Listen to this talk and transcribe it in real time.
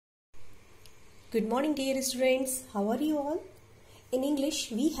Good morning dear students, how are you all? In English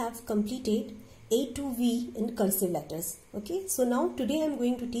we have completed A to V in cursive letters. Okay, so now today I am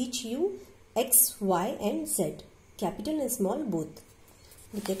going to teach you X, Y and Z, capital and small both.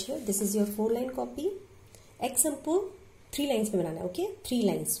 Look at here, this is your 4-line copy. X हमको 3 lines में बनाना है, okay? 3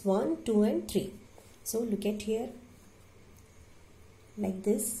 lines, 1, 2 and 3. So look at here, like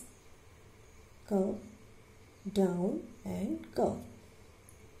this, curve, down and curve.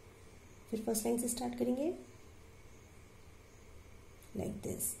 फिर first line से start करेंगे like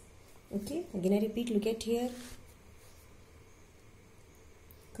this. Okay, again I repeat, look at here,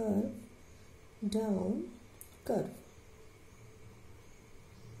 curve, down, curve,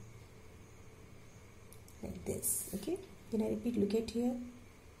 like this. Okay, again I repeat, look at here.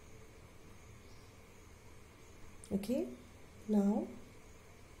 Okay, now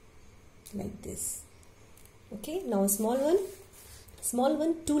like this. Okay, now small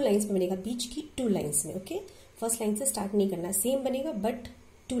one 2 lines में बनेगा, बीच की 2 lines में. Okay, first line से start नहीं करना, same बनेगा but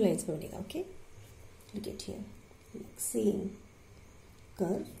 2 lines में बनेगा. Okay, look at here, same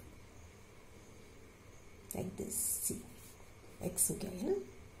curve like this. C x हो गया है ना,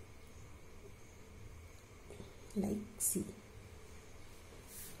 like C.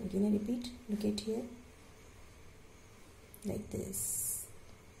 Again I repeat, look at here, like this.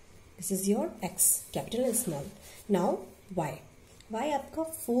 This is your x, capital and small. Now Y. Y आपका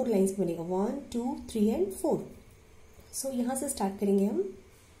 4 lines बनेगा, 1, 2, 3 and 4. सो यहाँ से start करेंगे हम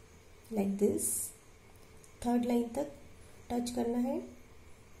लाइक दिस. 3rd लाइन तक टच करना है,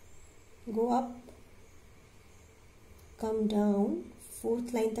 go up, come down.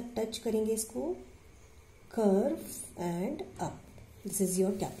 4th line तक टच करेंगे इसको, curve and up. This is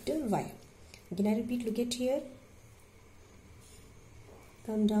your capital Y. Again I repeat, look at here,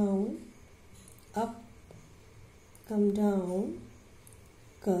 come down, up, come down,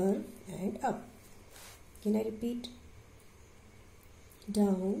 curve and up. Can I repeat?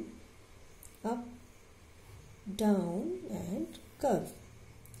 Down, up, down and curve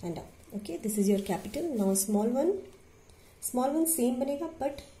and up. Okay, this is your capital. Now small one same बनेगा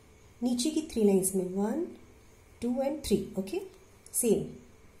but नीचे की 3 lines में, 1, 2 and 3. Okay, same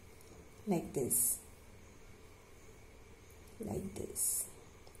like this, like this.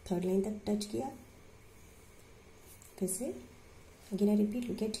 3rd line तक touch किया, फिर से again I repeat,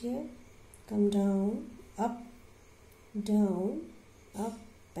 look at here, come down, up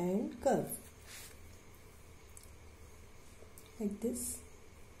and curve like this.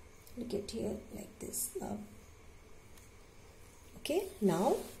 Look at here, like this, up. Okay,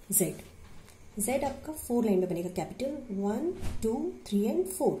 now Z. Z आपका 4 line में बनेगा, capital 1, 2, 3 and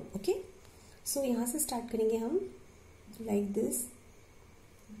 4. Okay, सो यहाँ से start करेंगे हम लाइक दिस,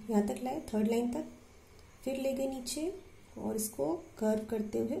 यहाँ तक लाए, 3rd लाइन तक, फिर ले गए नीचे और इसको कर्व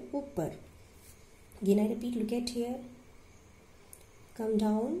करते हुए ऊपर. Again I repeat, look at here, come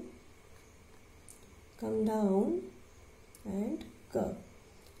down and curve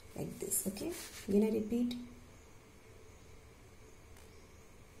like this. Okay, again I repeat,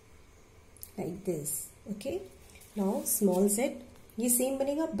 like this. Okay, now small Z. ये सेम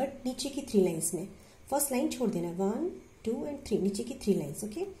बनेगा बट नीचे की 3 लाइन्स में. फर्स्ट लाइन छोड़ देना, 1, 2 एंड 3, नीचे की 3 lines.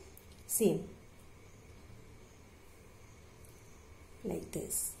 Okay, same like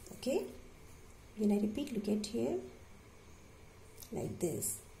this. Okay, again I repeat, look at here, like this,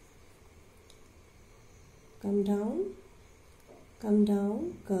 come down,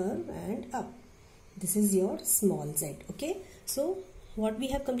 curve and up. This is your small z. Okay, so what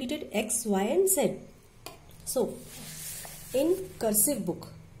we have completed, x, y and z. So in cursive book,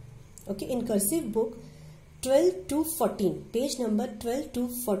 okay, in cursive book 12 to 14, page number 12 to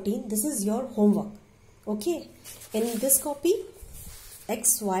 14, this is your homework. Okay, in this copy,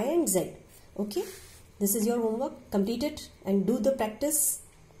 X, Y and Z. Okay, this is your homework. Complete it and do the practice.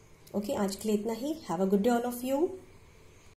 Okay, आज के लिए इतना ही. Have a good day all of you.